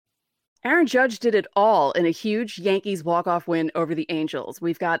Aaron Judge did it all in a huge Yankees walk-off win over the Angels.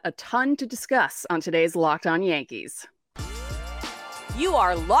 We've got a ton to discuss on today's Locked On Yankees. You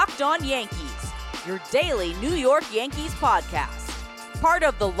are Locked On Yankees, your daily New York Yankees podcast. Part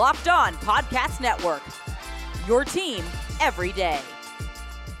of the Locked On Podcast Network, your team every day.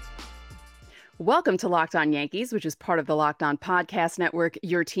 Welcome to Locked On Yankees, which is part of the Locked On Podcast Network,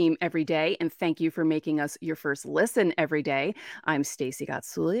 your team every day. And thank you for making us your first listen every day. I'm Stacey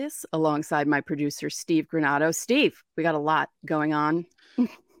Gotsoulias, alongside my producer, Steve Granado. Steve, we got a lot going on.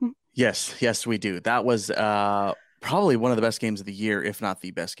 Yes, we do. That was probably one of the best games of the year, if not the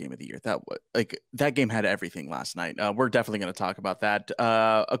best game of the year. That game had everything last night. We're definitely going to talk about that.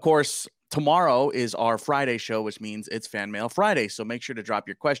 Of course, tomorrow is our Friday show, which means it's Fan Mail Friday. So make sure to drop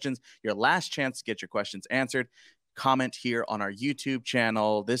your questions. Your last chance to get your questions answered. Comment here on our YouTube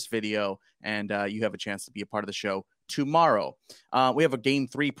channel, this video, and you have a chance to be a part of the show tomorrow. We have a Game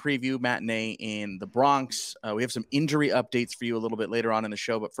 3 preview matinee in the Bronx. We have some injury updates for you a little bit later on in the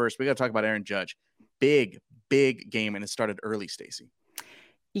show. But first, we got to talk about Aaron Judge. Big game, and it started early, Stacey.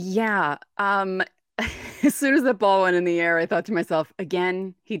 Yeah. As soon as the ball went in the air, I thought to myself,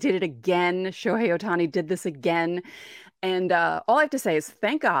 again, he did it again. Shohei Ohtani did this again. And all I have to say is,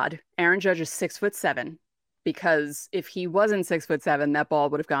 thank God Aaron Judge is 6'7", because if he wasn't 6'7", that ball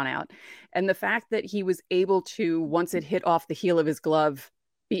would have gone out. And the fact that he was able to, once it hit off the heel of his glove,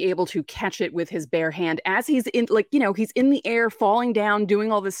 be able to catch it with his bare hand as he's in, he's in the air, falling down,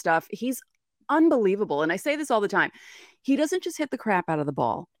 doing all this stuff. He's unbelievable. And I say this all the time. He doesn't just hit the crap out of the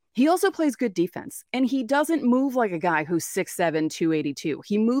ball. He also plays good defense, and he doesn't move like a guy who's 6'7", 282.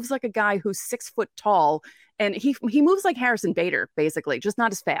 He moves like a guy who's 6 foot tall, and he moves like Harrison Bader, basically, just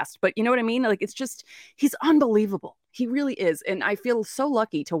not as fast. But you know what I mean? Like, it's just, he's unbelievable. He really is. And I feel so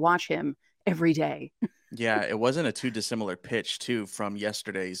lucky to watch him every day. Yeah, it wasn't a too dissimilar pitch, too, from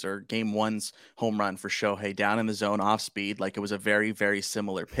yesterday's or Game 1's home run for Shohei down in the zone off speed. Like, it was a very, very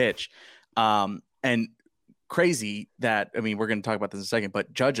similar pitch. And crazy that, I mean, we're going to talk about this in a second,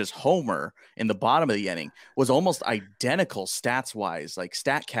 but Judge's homer in the bottom of the inning was almost identical stats wise, like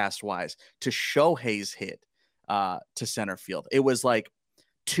StatCast wise, to Shohei's hit to center field. It was like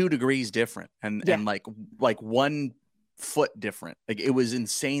 2 degrees different and like 1 foot different. Like, it was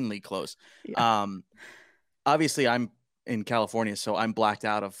insanely close. Yeah. Obviously I'm in California, so I'm blacked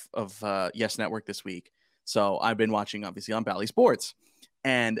out of Yes Network this week. So I've been watching obviously on Bally Sports,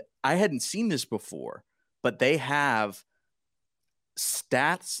 and I hadn't seen this before. But they have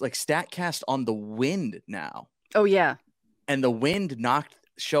stats, like StatCast on the wind now. Oh, yeah. And the wind knocked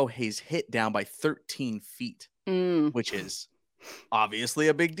Shohei's hit down by 13 feet, which is obviously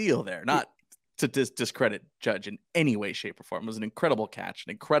a big deal there. Not to discredit Judge in any way, shape, or form. It was an incredible catch, an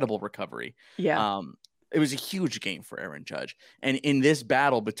incredible recovery. Yeah. It was a huge game for Aaron Judge. And in this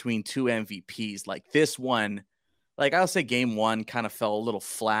battle between two MVPs, like this one, like I'll say Game 1 kind of fell a little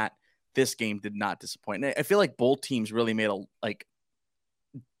flat. This game did not disappoint. I feel like both teams really made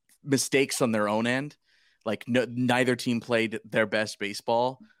mistakes on their own end. Like neither team played their best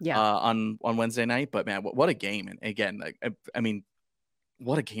baseball on Wednesday night. But man, what a game! And again, I mean,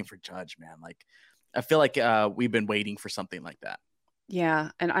 what a game for Judge, man. Like, I feel like we've been waiting for something like that. Yeah.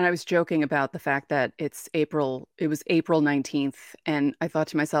 And I was joking about the fact that it was April 19th. And I thought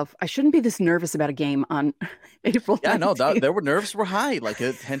to myself, I shouldn't be this nervous about a game on April 19th. Yeah, no, nerves were high. Like,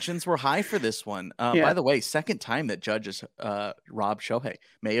 tensions were high for this one. By the way, second time that Judge has robbed Shohei.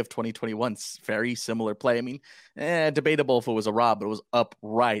 May of 2021. Very similar play. I mean, debatable if it was a rob, but it was up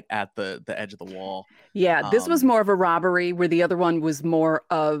right at the edge of the wall. Yeah, this was more of a robbery, where the other one was more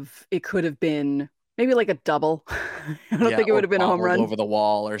of, it could have been maybe like a double. I don't think it would have been a home run over the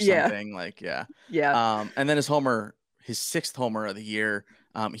wall or something. Yeah. And then his 6th homer of the year.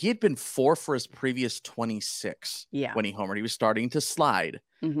 He had been 4 for his previous 26. Yeah. When he homered, he was starting to slide.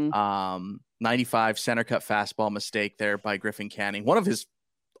 95 center cut fastball mistake there by Griffin Canning. One of his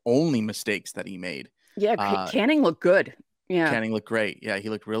only mistakes that he made. Yeah. Canning looked good. Yeah. Canning looked great. Yeah. He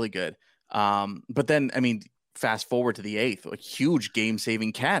looked really good. But then, I mean, fast forward to the 8th, a huge game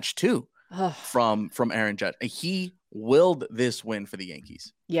saving catch too. From Aaron Judge. He willed this win for the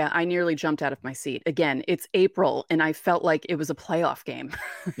Yankees. Yeah, I nearly jumped out of my seat. Again, it's April, and I felt like it was a playoff game.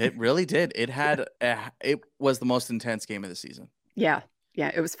 It really did. It was the most intense game of the season. Yeah,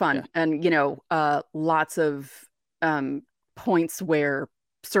 it was fun. Yeah. And, lots of points where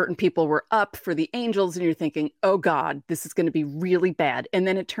certain people were up for the Angels, and you're thinking, oh God, this is going to be really bad. And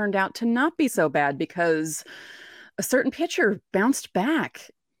then it turned out to not be so bad, because a certain pitcher bounced back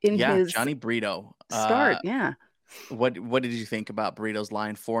in his Johnny Brito start. What did you think about Burrito's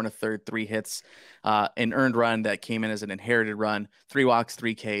line? 4 1/3, 3 hits, an earned run that came in as an inherited run, 3 walks,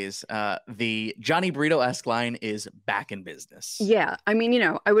 3 Ks. The Johnny Burrito-esque line is back in business. Yeah, I mean,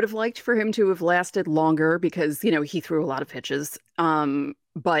 I would have liked for him to have lasted longer because, he threw a lot of pitches.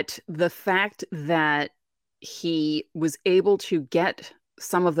 But the fact that he was able to get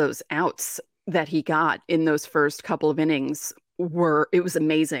some of those outs that he got in those first couple of innings it was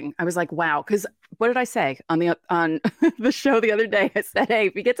amazing. I was like, wow, because what did I say on the show the other day? I said, hey,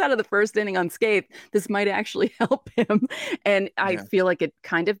 if he gets out of the first inning unscathed, this might actually help him. And I Yeah. feel like it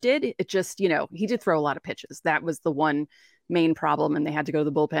kind of did. It just, he did throw a lot of pitches. That was the one main problem, and they had to go to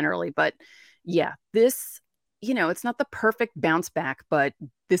the bullpen early. But yeah, this, it's not the perfect bounce back, but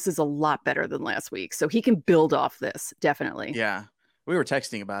this is a lot better than last week. So he can build off this, definitely. Yeah. We were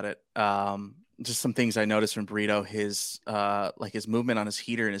texting about it. Just some things I noticed from Burrito. His movement on his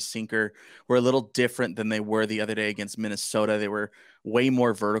heater and his sinker were a little different than they were the other day against Minnesota. They were way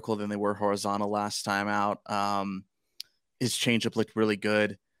more vertical than they were horizontal last time out. His changeup looked really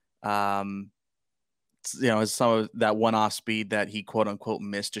good. Some of that one off speed that he quote unquote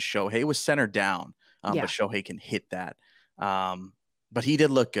missed to Shohei was centered down. Yeah. But Shohei can hit that. But he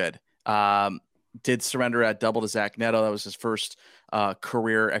did look good. Did surrender at double to Zach Neto. That was his first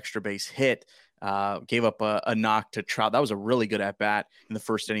career extra base hit. Gave up a knock to Trout. That was a really good at bat in the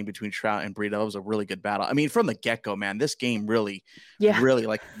first inning between Trout and Burrito. That was a really good battle. I mean, from the get go, man, this game really,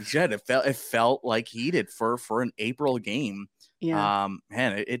 like you said, it felt like heated for an April game. Yeah.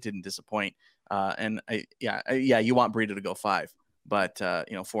 Man, it didn't disappoint. You want Burrito to go 5. But 4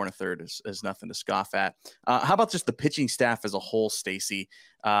 1/3 is nothing to scoff at. How about just the pitching staff as a whole, Stacey?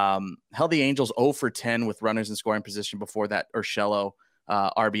 Held the Angels 0 for 10 with runners in scoring position before that Urshela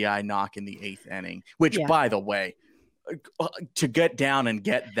RBI knock in the 8th inning. Which, by the way, to get down and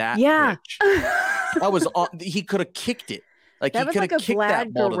get that pitch, that was he could have kicked it. Like that he was could like have a kicked Vlad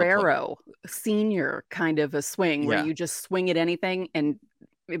that ball Guerrero senior kind of a swing where you just swing at anything, and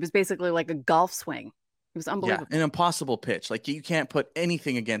it was basically like a golf swing. It was unbelievable. Yeah, an impossible pitch. Like you can't put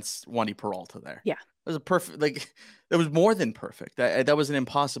anything against Wandy Peralta there. Yeah. It was a perfect, it was more than perfect. That was an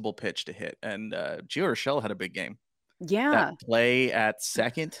impossible pitch to hit. And Gio Urshela had a big game. Yeah. That play at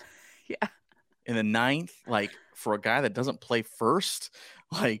second. Yeah. In the 9th, for a guy that doesn't play first,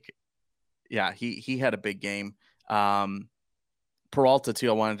 he had a big game. Peralta too,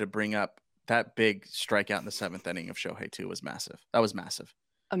 I wanted to bring up that big strikeout in the 7th inning of Shohei too was massive. That was massive.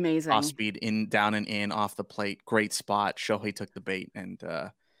 Amazing. Off speed, down and in, off the plate. Great spot. Shohei took the bait, and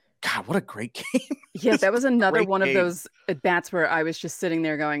God, what a great game. Yeah, that was another one of those at bats where I was just sitting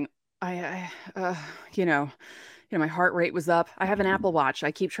there going, my heart rate was up. I have an Apple Watch.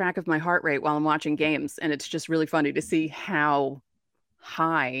 I keep track of my heart rate while I'm watching games, and it's just really funny to see how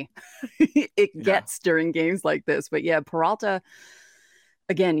high it gets during games like this. But yeah, Peralta,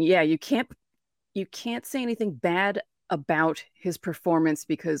 again, you can't say anything bad about his performance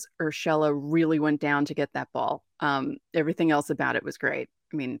because Urshela really went down to get that ball. Everything else about it was great.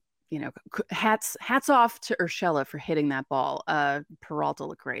 I mean, hats off to Urshela for hitting that ball. Peralta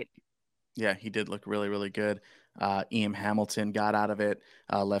looked great. Yeah, he did look really, really good. Ian Hamilton got out of it,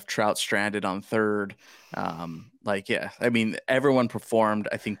 left Trout stranded on third. I mean, everyone performed.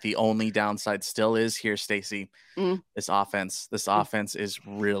 I think the only downside still is here, Stacey, this offense. This offense is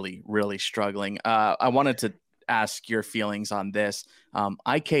really, really struggling. I wanted to ask your feelings on this.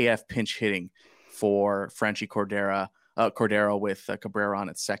 IKF pinch hitting for Franchy Cordero with Cabrera on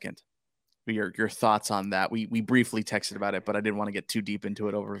at second. Your thoughts on that? We briefly texted about it, but I didn't want to get too deep into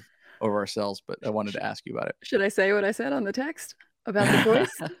it over ourselves, but I wanted to ask you about it. Should I say what I said on the text about the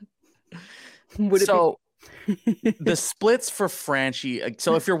choice? The splits for Franchy.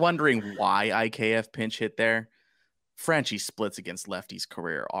 So if you're wondering why IKF pinch hit there, Franchy's splits against lefties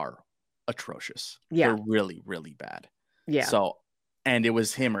career are atrocious. Yeah. They're really, really bad. Yeah. So, and it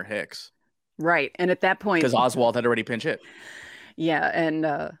was him or Hicks. Right. And at that point, because Oswald had already pinch hit. Yeah. And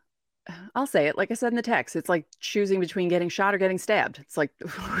I'll say it, like I said in the text, it's like choosing between getting shot or getting stabbed. It's like,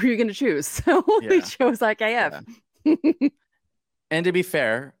 who are you going to choose? So we chose IKF. Yeah. And to be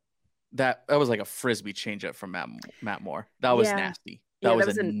fair, that was like a frisbee changeup from Matt Moore. That was nasty. That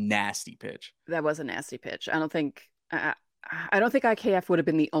was a nasty pitch. That was a nasty pitch. I don't think IKF would have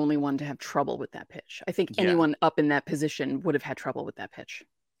been the only one to have trouble with that pitch. I think anyone up in that position would have had trouble with that pitch.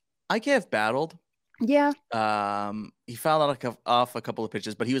 IKF battled. Yeah. He fouled out off a couple of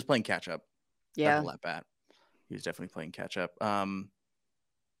pitches, but he was playing catch up. Yeah. At bat. He was definitely playing catch up.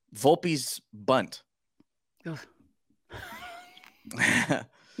 Volpe's bunt.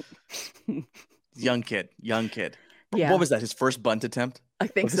 Young kid. Yeah. What was that? His first bunt attempt? I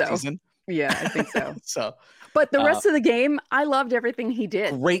think so. Season? Yeah, I think so. So But the rest of the game, I loved everything he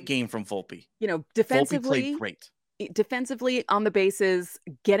did. Great game from Volpe. Volpe played great. Defensively on the bases,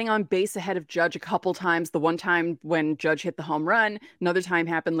 getting on base ahead of Judge a couple times. The one time when Judge hit the home run, another time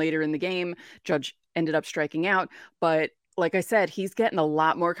happened later in the game. Judge ended up striking out. But like I said, he's getting a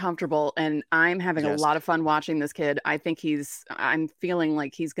lot more comfortable, and I'm having a lot of fun watching this kid. I'm feeling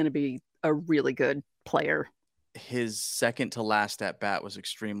like he's going to be a really good player. His second to last at bat was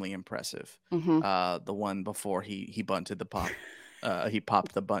extremely impressive. The one before he bunted the pop. He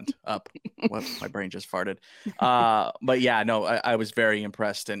popped the bunt up. What? My brain just farted. But yeah, no, I was very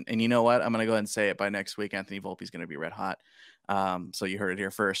impressed. And you know what? I'm going to go ahead and say it. By next week, Anthony Volpe's going to be red hot. So you heard it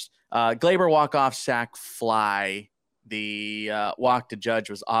here first. Glaber walk-off sac fly. The walk to Judge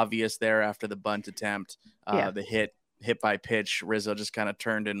was obvious there after the bunt attempt. The hit by pitch. Rizzo just kind of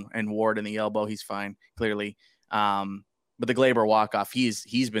turned and ward in the elbow. He's fine, clearly. But the Glaber walk-off,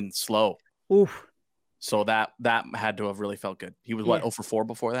 he's been slow. Oof. So that had to have really felt good. He was 0 for 4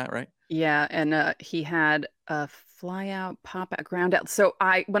 before that, right? Yeah, and he had a fly out, pop out, ground out. So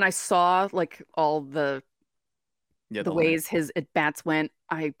when I saw like all the ways his at bats went,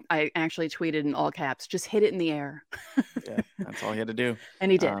 I actually tweeted in all caps, just hit it in the air. Yeah, that's all he had to do.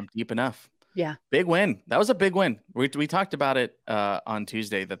 And he did. Deep enough. Yeah. Big win. That was a big win. We talked about it on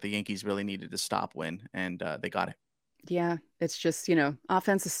Tuesday that the Yankees really needed to stop win, and they got it. Yeah, it's just,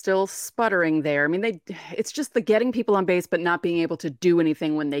 offense is still sputtering there. I mean, it's just the getting people on base, but not being able to do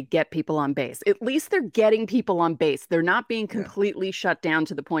anything when they get people on base. At least they're getting people on base. They're not being completely shut down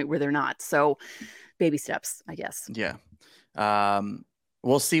to the point where they're not. So baby steps, I guess. Yeah.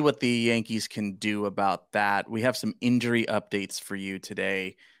 We'll see what the Yankees can do about that. We have some injury updates for you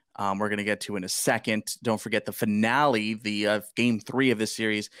today. We're going to get to in a second. Don't forget the finale, the game 3 of this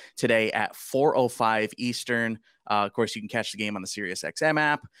series today at 4:05 Eastern. Of course, you can catch the game on the SiriusXM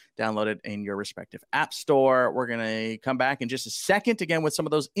app. Download it in your respective app store. We're going to come back in just a second again with some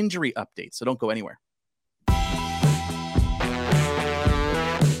of those injury updates. So don't go anywhere.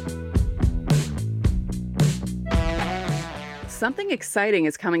 Something exciting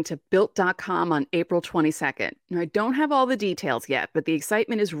is coming to Built.com on April 22nd. Now, I don't have all the details yet, but the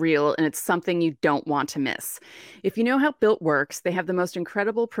excitement is real and it's something you don't want to miss. If you know how Built works, they have the most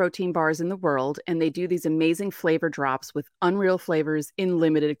incredible protein bars in the world, and they do these amazing flavor drops with unreal flavors in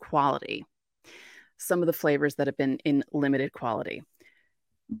limited quality. Some of the flavors that have been in limited quality: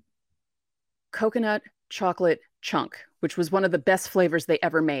 coconut chocolate chunk, which was one of the best flavors they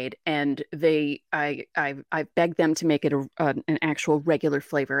ever made, and I begged them to make it an actual regular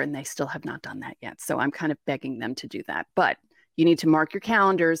flavor, and they still have not done that yet. So I'm kind of begging them to do that. But you need to mark your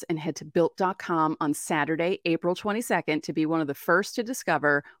calendars and head to Built.com on Saturday, April 22nd, to be one of the first to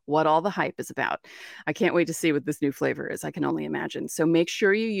discover what all the hype is about. I can't wait to see what this new flavor is. I can only imagine. So make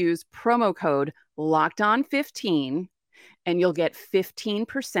sure you use promo code LOCKEDON15 and you'll get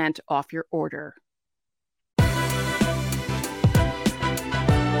 15% off your order.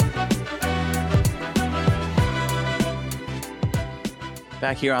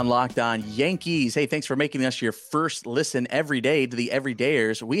 Back here on Locked On Yankees. Hey, thanks for making us your first listen every day to the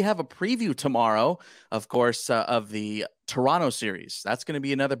Everydayers. We have a preview tomorrow, of course, of the Toronto series. That's going to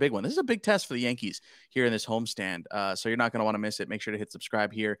be another big one. This is a big test for the Yankees here in this homestand. So you're not going to want to miss it. Make sure to hit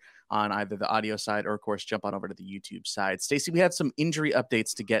subscribe here on either the audio side or, of course, jump on over to the YouTube side. Stacey, we have some injury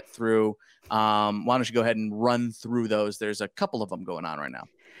updates to get through. Why don't you go ahead and run through those? There's a couple of them going on right now.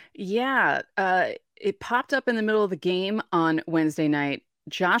 Yeah. It popped up in the middle of the game on Wednesday night.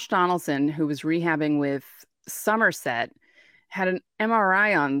 Josh Donaldson, who was rehabbing with Somerset, had an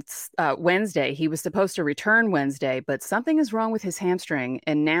MRI on Wednesday. He was supposed to return Wednesday, but something is wrong with his hamstring.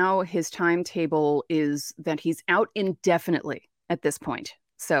 And now his timetable is that he's out indefinitely at this point.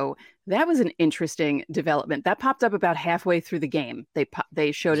 So that was an interesting development. That popped up about halfway through the game.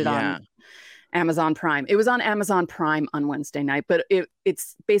 They showed it on Amazon Prime. It was on Amazon Prime on Wednesday night, but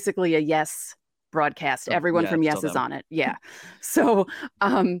it's basically a Yes broadcast. Everyone from Yes is on it. Yeah. So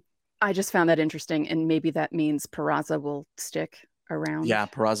I just found that interesting, and maybe that means Peraza will stick around. Yeah,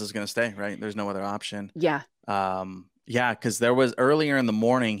 Peraza's going to stay, right? There's no other option. Yeah. Yeah, because there was earlier in the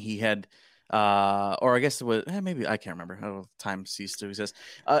morning he had or I guess it was maybe I can't remember. Oh, time ceased to exist.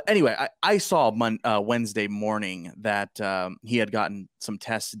 Anyway, I saw Wednesday morning that he had gotten some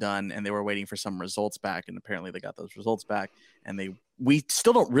tests done and they were waiting for some results back, and apparently they got those results back, and we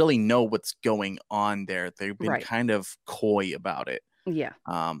still don't really know what's going on there. They've been kind of coy about it. Yeah.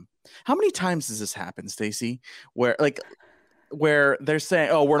 How many times does this happen, Stacey? Where they're saying,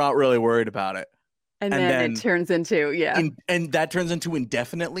 "Oh, we're not really worried about it," and then it turns into and that turns into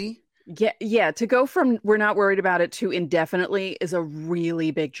indefinitely. Yeah. To go from "we're not worried about it" to indefinitely is a really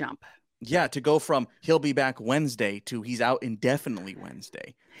big jump. Yeah, to go from he'll be back Wednesday to he's out indefinitely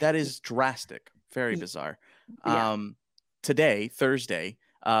Wednesday. That is drastic. Very bizarre. Yeah. Today, Thursday,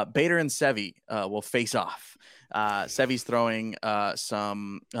 Bader and Sevy will face off. Sevy's throwing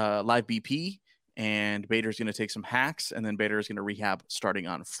some live BP, and Bader's going to take some hacks, and then Bader is going to rehab starting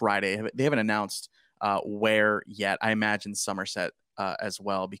on Friday. They haven't announced where yet. I imagine Somerset as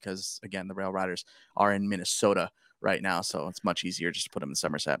well, because, again, the Rail Riders are in Minnesota right now, so it's much easier just to put them in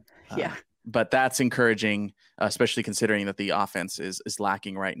Somerset. Yeah. But that's encouraging, especially considering that the offense is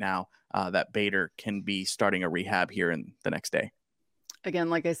lacking right now, that Bader can be starting a rehab here in the next day.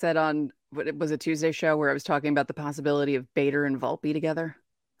 Again, like I said on, what it was, a Tuesday show where I was talking about the possibility of Bader and Volpe together.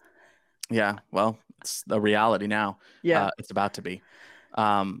 Yeah, well, it's the reality now. Yeah. It's about to be.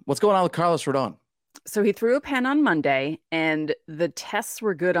 What's going on with Carlos Rodon? So he threw a pen on Monday, and the tests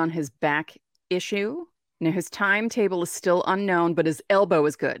were good on his back issue. Now, his timetable is still unknown, but his elbow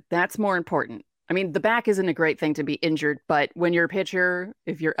is good. That's more important. I mean, the back isn't a great thing to be injured, but when you're a pitcher,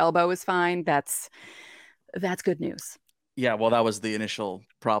 if your elbow is fine, that's good news. Yeah, well, that was the initial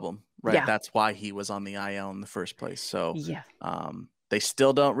problem, right? Yeah. That's why he was on the IL in the first place. So Yeah. they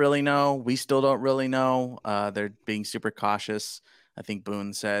still don't really know. We still don't really know. They're being super cautious. I think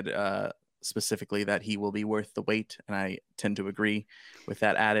Boone said specifically that he will be worth the wait, and I tend to agree with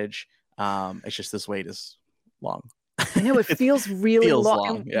that adage. It's just this wait is long. I know, it feels really feels long.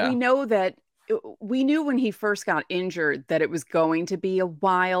 long, yeah. We know that we knew when he first got injured that it was going to be a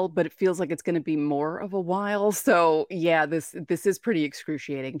while, but it feels like it's going to be more of a while. So yeah, this is pretty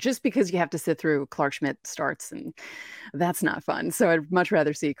excruciating, just because you have to sit through Clark Schmidt starts, and that's not fun. So I'd much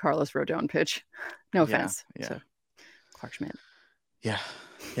rather see Carlos Rodon pitch. No offense. Yeah. So, Clark Schmidt. Yeah.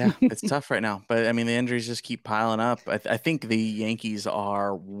 It's tough right now, but I mean, the injuries just keep piling up. I think the Yankees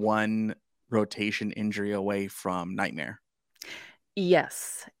are one rotation injury away from nightmare.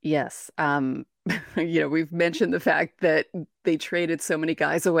 Yes. We've mentioned the fact that they traded so many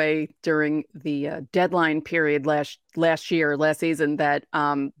guys away during the deadline period last season, that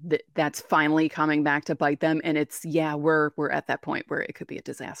that's finally coming back to bite them. And we're at that point where it could be a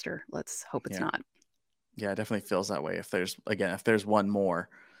disaster. Let's hope it's not. Yeah, it definitely feels that way. If there's one more,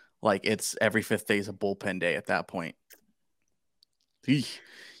 like, it's every fifth day is a bullpen day at that point.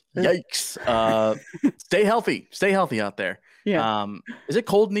 Yikes. Stay healthy out there. Yeah. Is it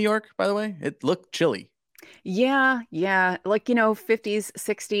cold in New York, by the way? It looked chilly. Yeah. Like, 50s,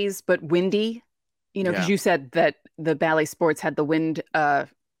 60s, but windy, because you said that the Bally Sports had the wind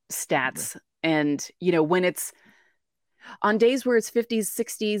stats. And, when it's on days where it's 50s,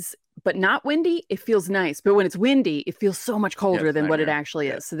 60s, but not windy, it feels nice. But when it's windy, it feels so much colder than what it actually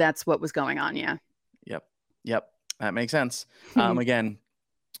is. So that's what was going on. Yeah. Yep. That makes sense. Again,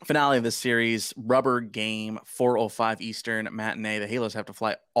 finale of this series, rubber game, 4:05 Eastern matinee. The Halos have to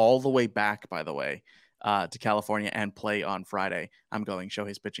fly all the way back, by the way, to California and play on Friday. I'm going.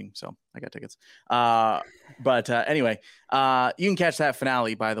 Shohei's pitching, so I got tickets. But anyway, you can catch that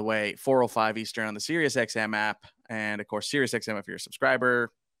finale, by the way, 4:05 Eastern on the SiriusXM app, and of course, SiriusXM if you're a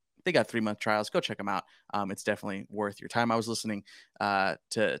subscriber. They got 3-month trials. Go check them out. It's definitely worth your time. I was listening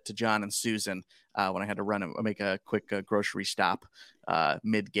to John and Susan when I had to make a quick grocery stop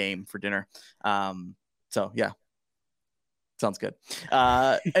mid-game for dinner. So, yeah. Sounds good.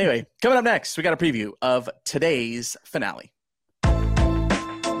 Anyway, coming up next, we got a preview of today's finale.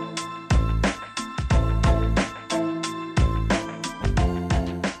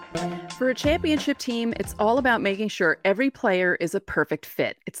 For a championship team, it's all about making sure every player is a perfect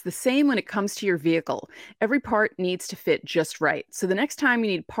fit. It's the same when it comes to your vehicle. Every part needs to fit just right. So the next time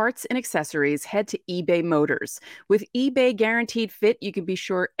you need parts and accessories, head to eBay Motors. With eBay Guaranteed Fit, you can be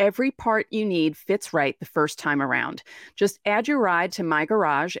sure every part you need fits right the first time around. Just add your ride to My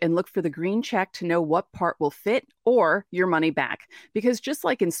Garage and look for the green check to know what part will fit or your money back. Because just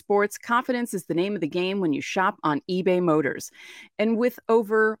like in sports, confidence is the name of the game when you shop on eBay Motors. And with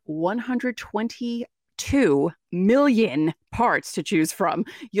over 122 million parts to choose from,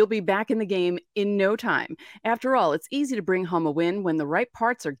 you'll be back in the game in no time. After all, it's easy to bring home a win when the right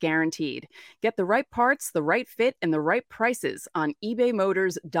parts are guaranteed. Get the right parts, the right fit, and the right prices on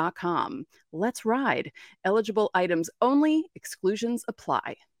ebaymotors.com. Let's ride. Eligible items only. Exclusions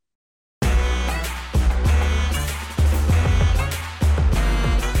apply.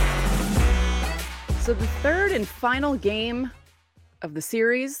 So the third and final game of the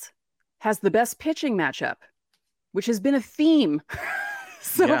series has the best pitching matchup, which has been a theme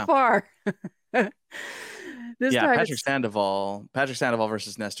so far. Patrick Sandoval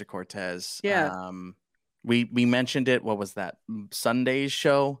versus Nestor Cortez. Yeah. We mentioned it. What was that? Sunday's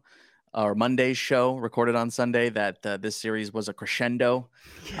show. or Monday's show recorded on Sunday that this series was a crescendo.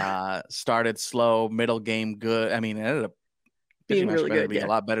 Started slow, middle game good. I mean, it ended up being really good. be a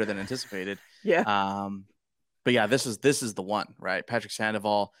lot better than anticipated. Yeah. But yeah, this is the one, right? Patrick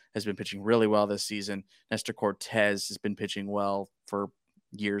Sandoval has been pitching really well this season. Nestor Cortez has been pitching well for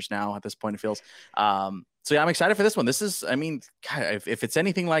years now at this point, it feels. So yeah, I'm excited for this one. This is, I mean, God, if it's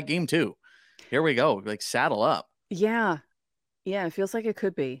anything like game 2, here we go. Like, saddle up. Yeah. Yeah, it feels like it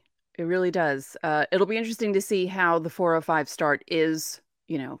could be. It really does. It'll be interesting to see how the 4:05 start is.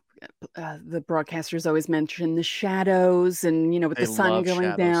 The broadcasters always mention the shadows and, with They the sun love going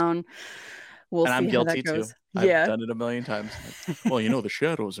shadows. down. We'll And see I'm how guilty that goes. too. Yeah. I've done it a million times. Well, the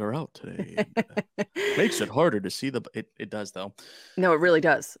shadows are out today. Makes it harder to see it does though. No, it really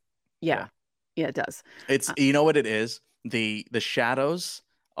does. Yeah, it does. It's you know what it is? The shadows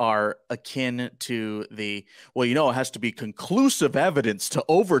are akin to it has to be conclusive evidence to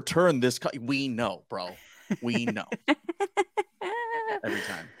overturn this. We know, bro. We know. Every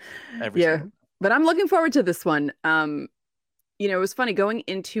time. Every time. But I'm looking forward to this one. It was funny going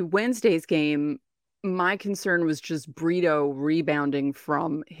into Wednesday's game. My concern was just Brito rebounding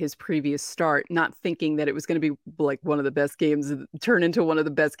from his previous start, not thinking that it was going to be like one of the best games, turn into one of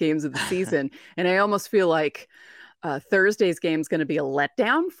the best games of the season. And I almost feel like Thursday's game is going to be a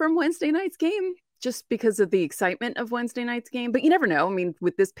letdown from Wednesday night's game just because of the excitement of Wednesday night's game. But you never know. I mean,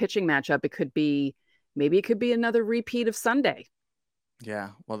 with this pitching matchup, maybe it could be another repeat of Sunday. Yeah.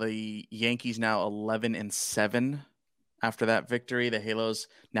 Well, the Yankees now 11-7 after that victory. The Halos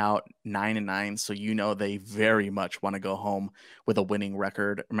now 9-9. So, they very much want to go home with a winning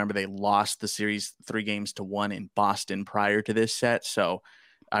record. Remember, they lost the series 3-1 in Boston prior to this set. So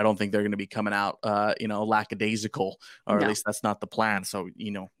I don't think they're going to be coming out, lackadaisical, or at least that's not the plan. So,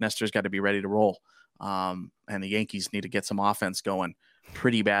 Nestor's got to be ready to roll. And the Yankees need to get some offense going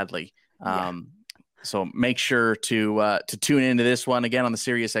pretty badly. So make sure to tune into this one again on the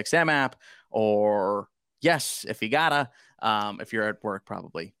SiriusXM app, or if you gotta, if you're at work,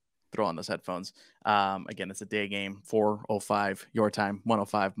 probably throw on those headphones. Again, it's a day game, 4:05 your time,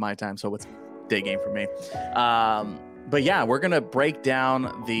 1:05 my time. So it's day game for me. But yeah, we're going to break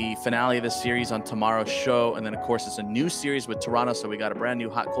down the finale of this series on tomorrow's show. And then, of course, it's a new series with Toronto. So we got a brand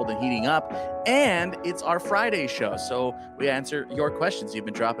new Hot, Cold, and Heating Up. And it's our Friday show. So we answer your questions. You've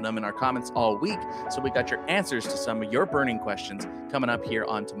been dropping them in our comments all week. So we got your answers to some of your burning questions coming up here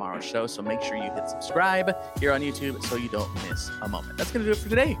on tomorrow's show. So make sure you hit subscribe here on YouTube so you don't miss a moment. That's going to do it for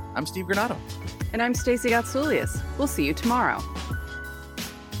today. I'm Steve Granado. And I'm Stacey Gatsoulias. We'll see you tomorrow.